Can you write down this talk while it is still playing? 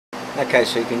Okay,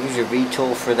 so you can use your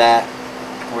V-tool for that,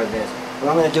 or this. What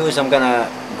I'm going to do is I'm going to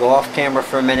go off camera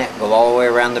for a minute, go all the way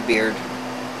around the beard,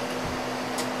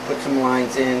 put some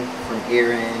lines in from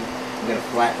here in. I'm going to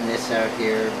flatten this out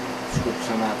here, scoop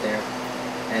some out there,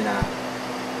 and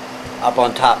up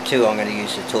on top too I'm going to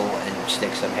use the tool and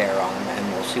stick some hair on him,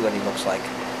 and we'll see what he looks like.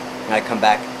 When I come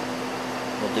back,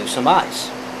 we'll do some eyes.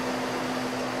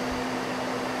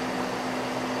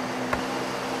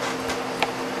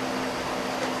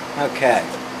 Okay.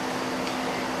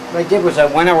 What I did was I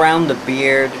went around the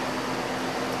beard,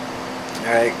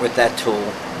 alright, with that tool,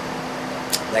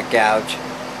 that gouge,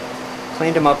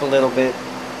 cleaned him up a little bit,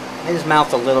 made his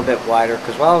mouth a little bit wider,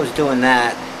 because while I was doing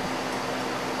that,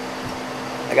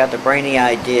 I got the brainy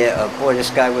idea of, boy, this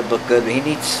guy would look good, but he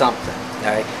needs something,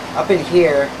 alright. Up in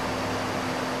here,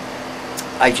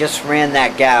 I just ran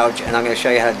that gouge, and I'm going to show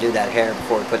you how to do that hair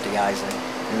before we put the eyes in.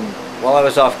 And while I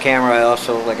was off camera, I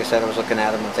also, like I said, I was looking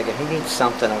at him and thinking, he needs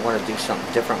something. I want to do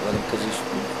something different with him, because he's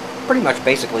pretty much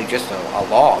basically just a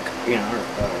log, you know,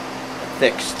 a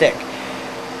thick stick.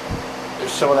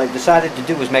 So what I decided to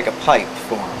do was make a pipe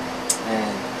for him.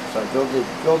 And so I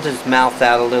drilled his mouth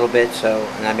out a little bit,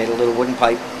 and I made a little wooden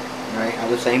pipe, right, out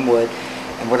of the same wood.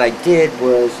 And what I did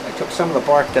was I took some of the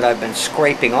bark that I've been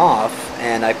scraping off,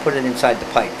 and I put it inside the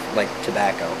pipe, like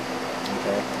tobacco,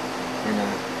 okay? And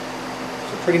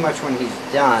so pretty much when he's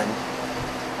done,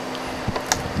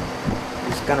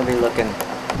 he's going to be looking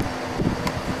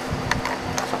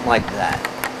something like that,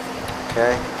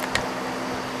 okay?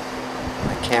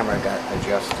 My camera got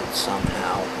adjusted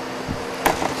somehow.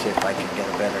 Let's see if I can get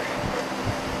a better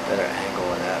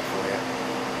angle of that for you.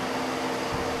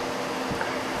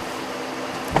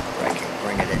 Or I can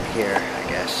bring it in here, I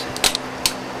guess.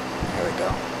 There we go.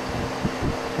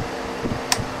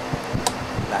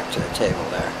 Back to the table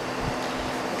there.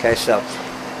 Okay, so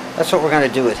that's what we're going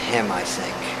to do with him, I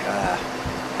think.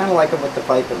 Kind of like him with the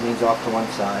pipe, it leans off to one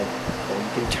side. So you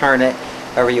can turn it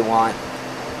however you want.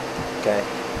 Okay,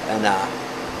 and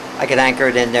I could anchor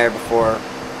it in there before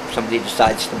somebody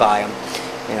decides to buy them.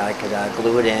 You know, I could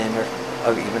glue it in, or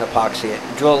even epoxy it.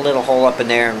 Drill a little hole up in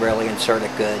there and really insert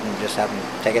it good, and just have them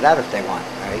take it out if they want.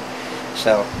 Right?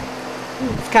 So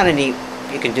it's kind of neat.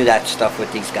 You can do that stuff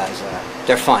with these guys.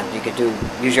 They're fun. You can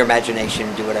use your imagination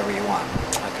and do whatever you want.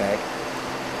 Okay.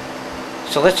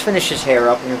 So let's finish his hair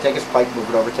up. I'm going to take his pipe, move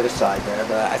it over to the side there.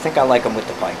 But I think I like him with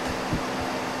the pipe.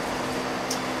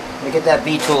 Let me get that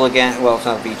V-tool again. Well, it's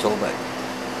not a V-tool, but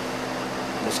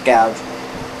this gouge.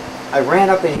 I ran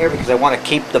up in here because I want to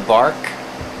keep the bark.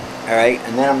 Alright,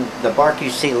 and then the bark you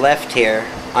see left here,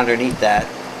 underneath that,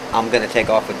 I'm going to take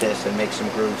off with this and make some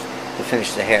grooves to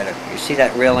finish the hair. You see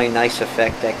that really nice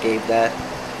effect that gave that?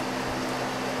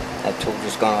 That tool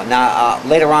just going on. Now,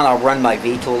 later on I'll run my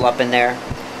V-tool up in there.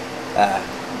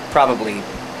 Probably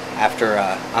after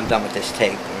I'm done with this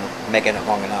tape. I'm making it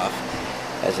long enough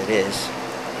as it is.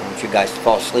 I don't want you guys to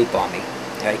fall asleep on me.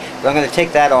 Okay? But I'm going to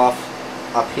take that off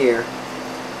up here.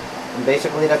 And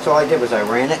basically that's all I did, was I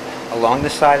ran it along the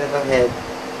side of the head.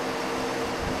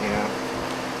 You know,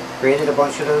 created a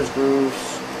bunch of those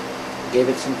grooves, gave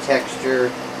it some texture,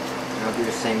 and I'll do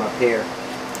the same up here.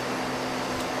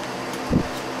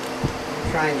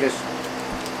 Try and just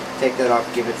take that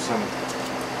off, give it some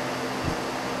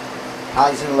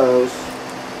highs and lows.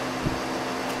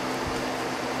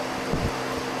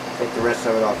 Take the rest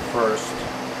of it off first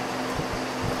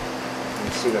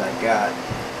and see what I got.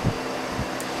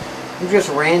 I'm just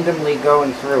randomly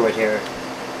going through it here.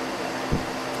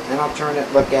 Then I'll turn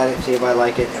it, look at it, see if I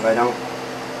like it. If I don't,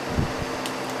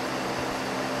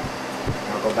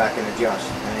 I'll go back and adjust.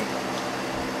 Right?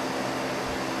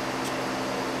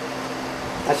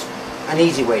 That's an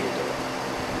easy way to do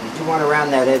it. You do want to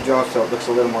round that edge off so it looks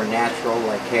a little more natural,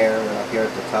 like hair up here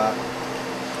at the top.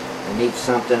 It needs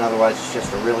something, otherwise it's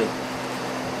just a really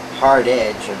hard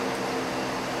edge and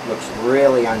looks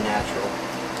really unnatural.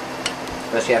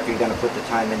 Especially after you're going to put the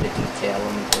time into detail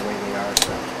and the way they are.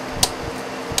 So.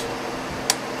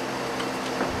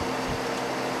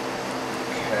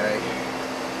 Okay.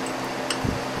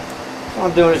 All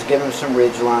I'm doing is giving them some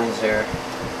ridge lines there.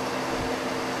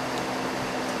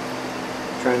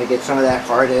 Trying to get some of that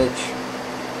hard edge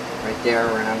right there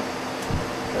around.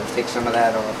 Let's take some of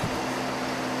that off.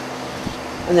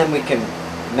 And then we can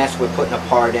mess with putting a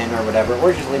part in or whatever,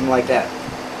 or just leave them like that.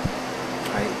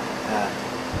 Right?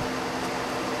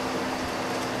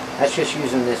 That's just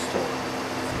using this tool.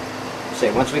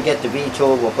 So once we get the V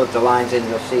tool, we'll put the lines in,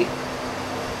 you'll see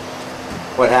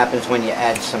what happens when you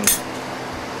add some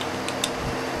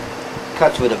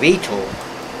cuts with a V tool.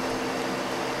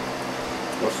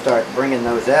 We'll start bringing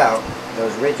those out,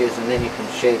 those ridges, and then you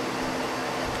can shape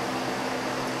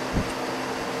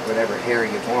whatever hair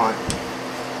you want.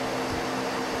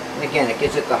 And again, it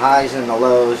gives it the highs and the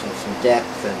lows and some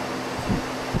depth, and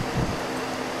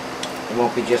it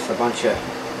won't be just a bunch of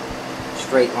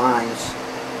straight lines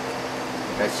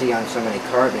like I see on so many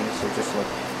carvings. They just look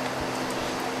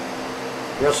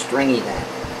real stringy then.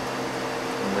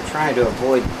 And we're trying to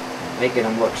avoid making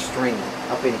them look stringy.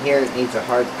 Up in here it needs a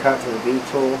hard cut with a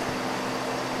V-tool.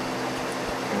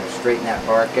 Kind of straighten that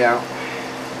bark out.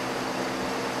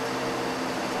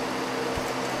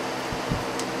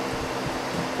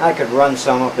 I could run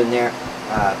some up in there.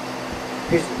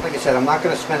 Like I said, I'm not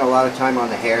going to spend a lot of time on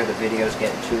the hair. The video's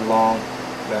getting too long.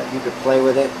 But you could play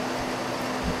with it.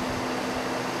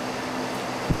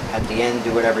 At the end,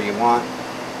 do whatever you want.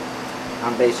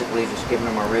 I'm basically just giving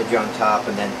them a ridge on top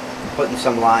and then putting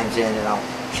some lines in, and I'll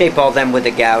shape all them with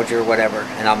a gouge or whatever,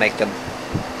 and I'll make them,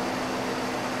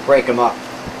 break them up.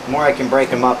 The more I can break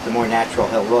them up, the more natural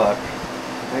he'll look.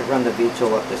 I might run the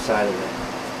V-tool up the side of it,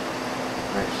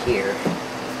 right here.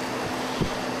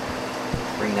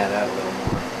 Bring that out a little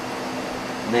more.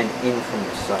 And then in from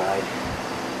the side.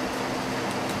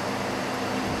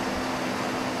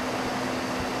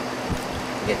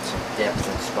 Get some depth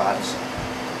and spots.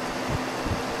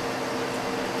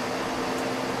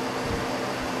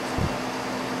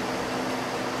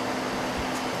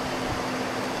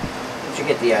 But you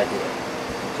get the idea,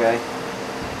 okay?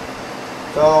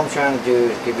 So all I'm trying to do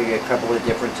is give you a couple of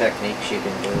different techniques you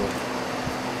can do.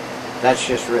 That's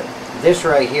just this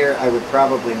right here. I would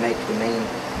probably make the main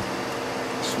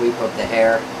sweep of the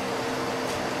hair.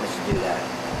 Let's do that.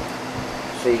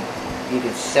 So you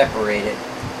can separate it.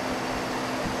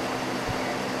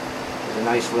 A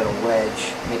nice little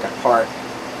wedge, make a part,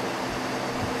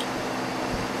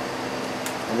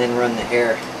 and then run the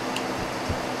hair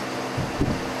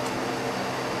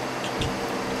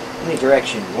any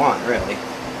direction you want, really.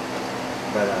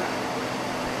 But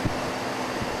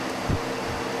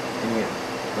and you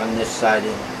run this side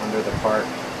in under the part.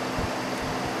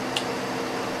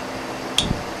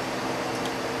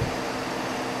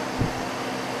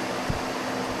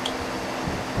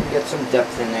 Get some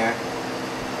depth in there.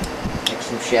 Make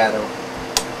some shadow. A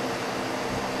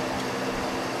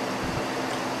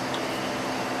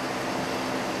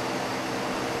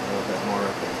little bit more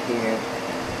up in here.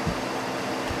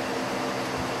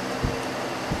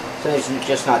 So it's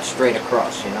just not straight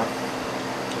across, you know.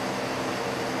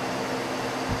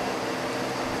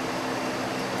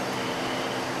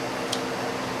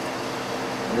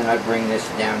 And then I bring this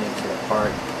down into the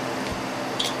part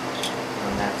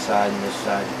on that side and this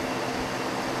side.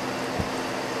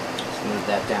 Move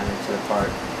that down into the part,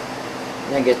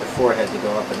 and then get the forehead to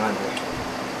go up and under.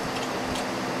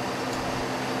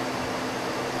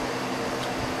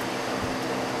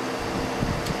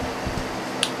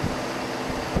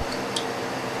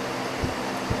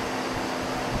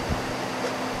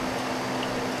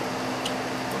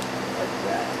 Like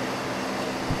that.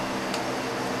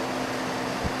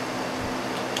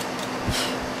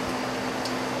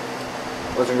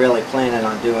 Wasn't really planning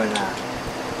on doing that.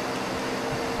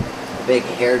 Big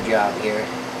hair job here,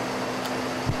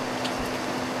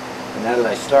 and now that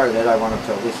I started it, I want him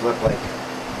to at least look like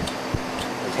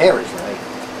his hair is right.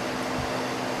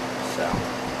 So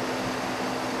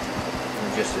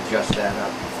I'll just adjust that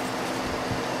up.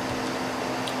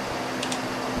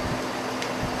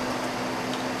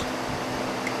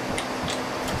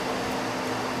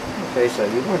 Okay, so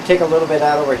you want to take a little bit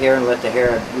out over here and let the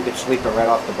hair, you could sweep it right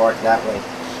off the bark that way,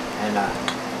 and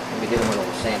maybe hit him with a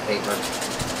little sandpaper.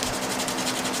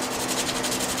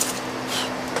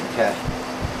 Okay,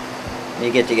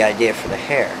 you get the idea for the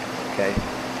hair, okay?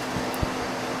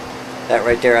 That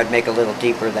right there, I'd make a little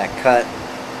deeper, that cut,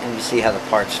 and you see how the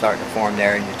part's starting to form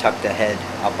there, and you tuck the head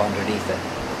up underneath it.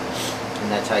 And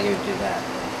that's how you do that.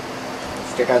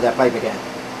 Stick out that pipe again.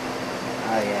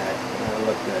 Oh yeah, that'll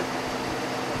look good.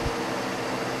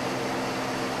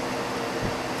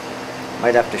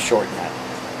 Might have to shorten that.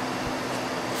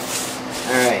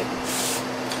 Alright.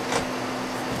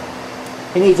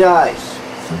 He needs eyes.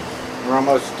 We're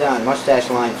almost done. Mustache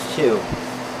lines too.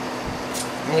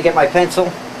 I'm going to get my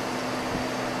pencil.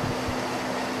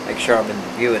 Make sure I'm in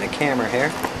view of the camera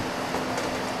here.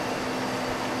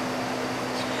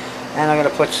 And I'm going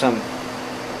to put some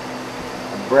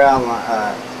brow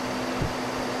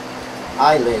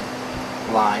eyelid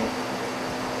line.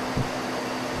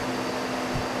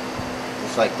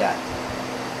 Just like that.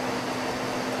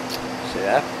 See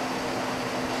that?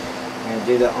 I'm going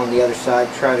to do that on the other side.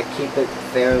 Try to keep it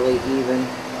fairly even.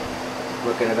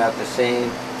 Looking about the same.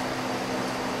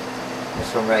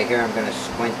 This one right here, I'm going to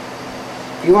squint.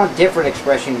 If you want different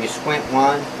expression, you squint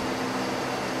one.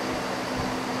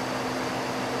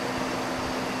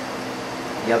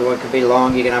 The other one could be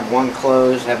long. You can have one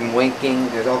closed, have them winking.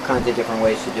 There's all kinds of different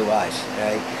ways to do eyes.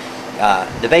 Right?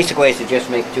 The basic way is to just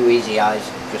make 2 easy eyes.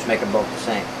 Just make them both the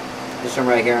same. This one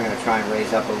right here, I'm going to try and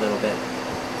raise up a little bit,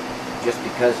 just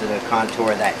because of the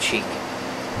contour of that cheek.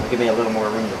 It'll give me a little more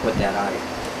room to put that eye.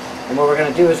 And what we're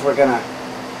going to do is we're going to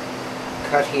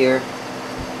cut here,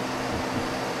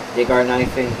 dig our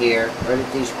knife in here, right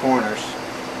at these corners.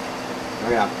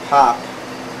 We're going to pop.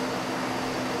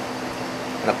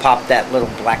 I'm going to pop that little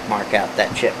black mark out,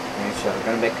 that chip. And so we're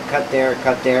going to make a cut there,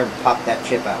 and pop that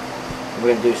chip out. And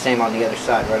we're going to do the same on the other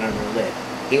side, right under the lid.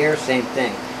 Here, same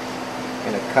thing.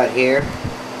 We're going to cut here,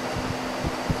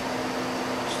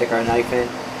 stick our knife in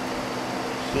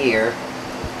here.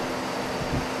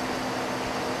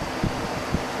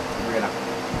 We're going to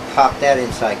pop that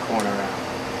inside corner out.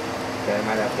 Okay, I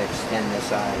might have to extend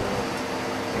this eye a little.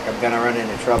 I think I'm going to run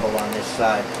into trouble on this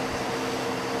side.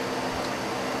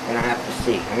 I'm going to have to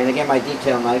see. I'm going to get my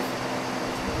detail knife.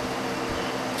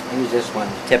 Use this one.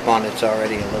 The tip on it's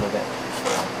already a little bit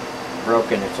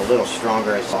broken. It's a little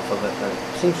stronger as off of it, but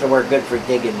it seems to work good for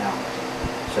digging now.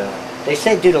 So they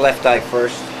say do the left eye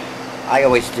first. I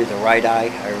always do the right eye.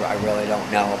 I really don't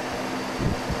know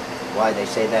why they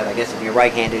say that. I guess if you're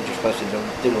right-handed, you're supposed to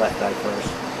do the left eye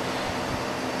first.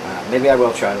 Maybe I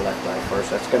will try the left eye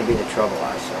first. That's going to be the trouble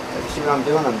eye. So you see what I'm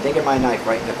doing? I'm digging my knife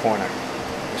right in the corner,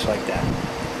 just like that.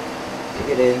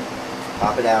 Dig it in,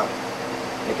 pop it out,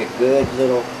 make a good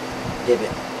little divot.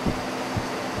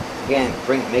 Again,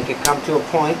 make it come to a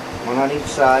point, one on each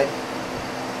side.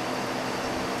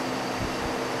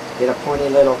 Get a pointy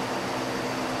little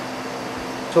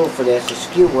tool for this. The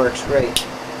skew works great.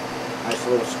 Nice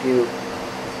little skew.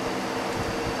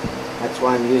 That's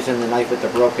why I'm using the knife with the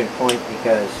broken point,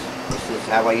 because this is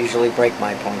how I usually break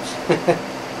my points.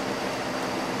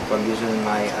 If I'm using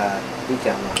my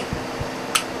detail knife.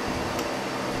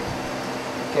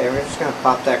 Okay, we're just going to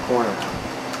pop that corner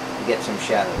out to get some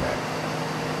shadow there.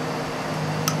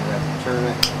 Turn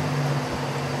it.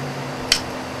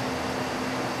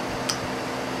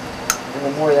 And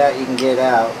the more that you can get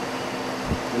out,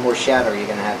 the more shadow you're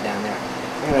going to have down there.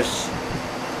 I'm going to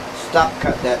stop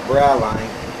cut that brow line.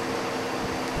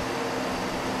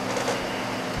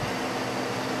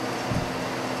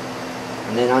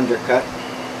 And then undercut.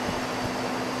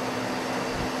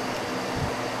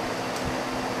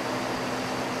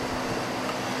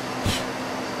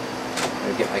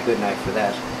 I'll get my good knife for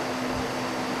that.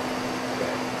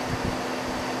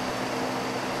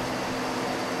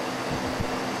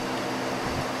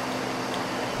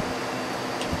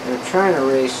 I'm trying to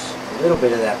erase a little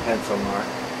bit of that pencil mark.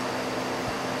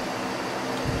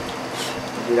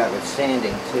 I do that with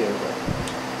sanding too, but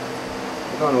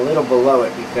I'm going a little below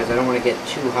it because I don't want to get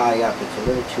too high up. It's a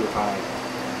little too high.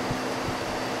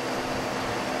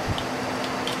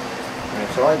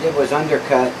 Alright, so all I did was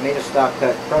undercut, made a stop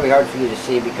cut. Probably hard for you to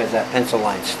see because that pencil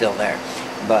line's still there.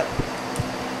 But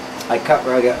I cut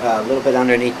right a little bit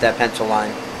underneath that pencil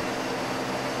line.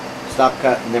 Stop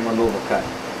cut and then removal cut.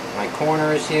 My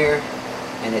corner is here,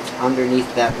 and it's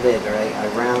underneath that lid, right? I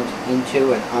round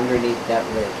into and underneath that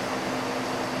lid.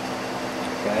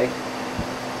 Okay?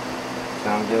 So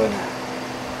I'm doing that.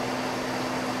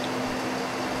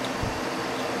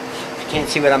 If you can't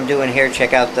see what I'm doing here,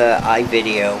 check out the eye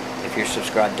video if you're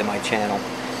subscribed to my channel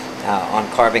on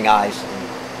carving eyes,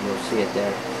 and you'll see it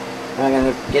there. And I'm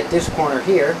going to get this corner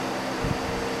here.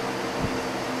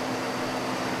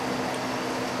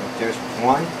 There's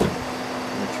one.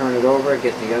 Turn it over,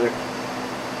 get the other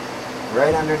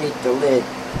right underneath the lid.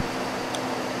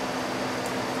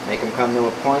 Make them come to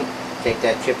a point, take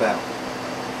that chip out.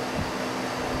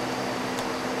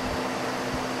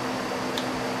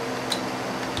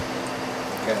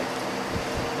 Okay.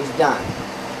 He's done.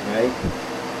 Right?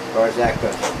 As far as that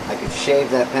goes. I could shave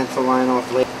that pencil line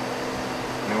off later.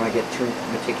 I don't want to get too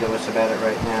meticulous about it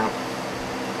right now.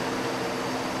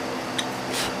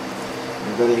 I'm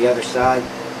going to go to the other side.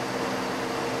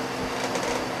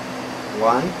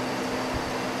 1, 2.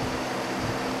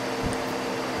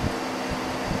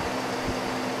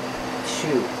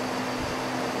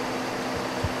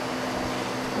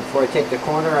 Before I take the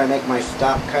corner, I make my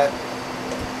stop cut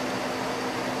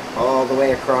all the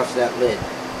way across that lid.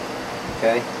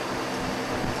 Okay?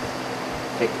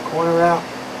 Take the corner out,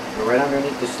 go right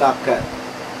underneath the stop cut.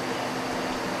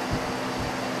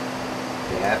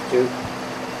 If you have to.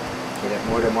 Get it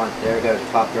more than once. There it goes.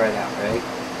 It popped right out, right?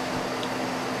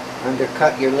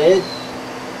 Undercut your lid.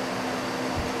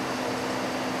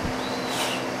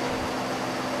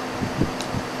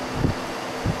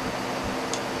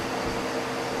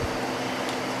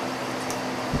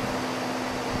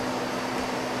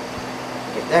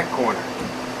 Get that corner.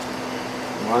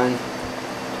 One.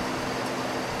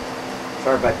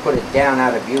 Sorry if I put it down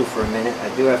out of view for a minute.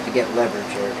 I do have to get leverage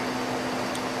here.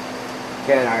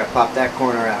 Okay, now I gotta pop that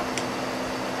corner out.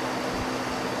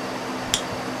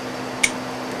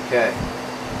 Okay.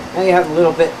 Now you have a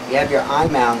little bit, you have your eye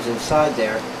mounds inside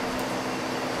there.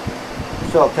 You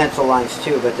still have pencil lines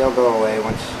too, but they'll go away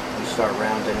once you start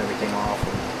rounding everything off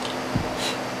and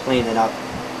cleaning up.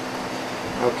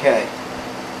 Okay.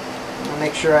 I'll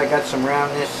make sure I got some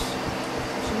roundness,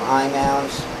 some eye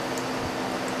mounds.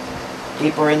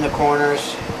 Deeper in the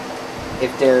corners.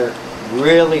 If they're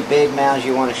really big mounds,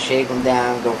 you want to shave them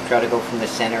down. Try to go from the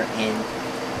center in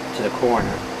to the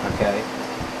corner. Okay.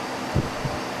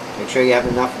 Make sure you have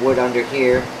enough wood under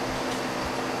here.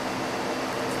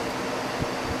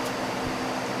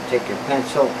 Take your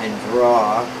pencil and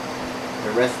draw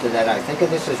the rest of that eye. Think of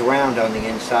this as round on the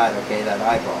inside. Okay, that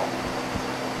eyeball.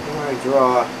 You want to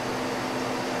draw.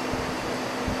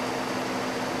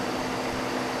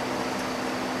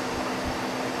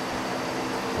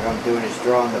 What I'm doing is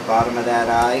drawing the bottom of that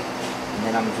eye, and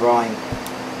then I'm drawing,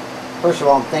 first of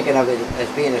all I'm thinking of it as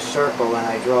being a circle, and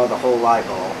I draw the whole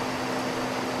eyeball.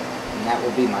 And that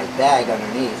will be my bag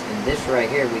underneath. And this right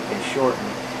here we can shorten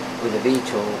with a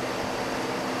V-tool.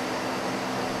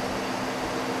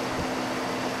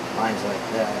 Lines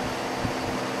like that.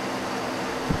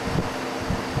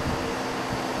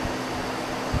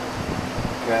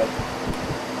 Okay.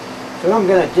 So what I'm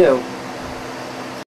going to do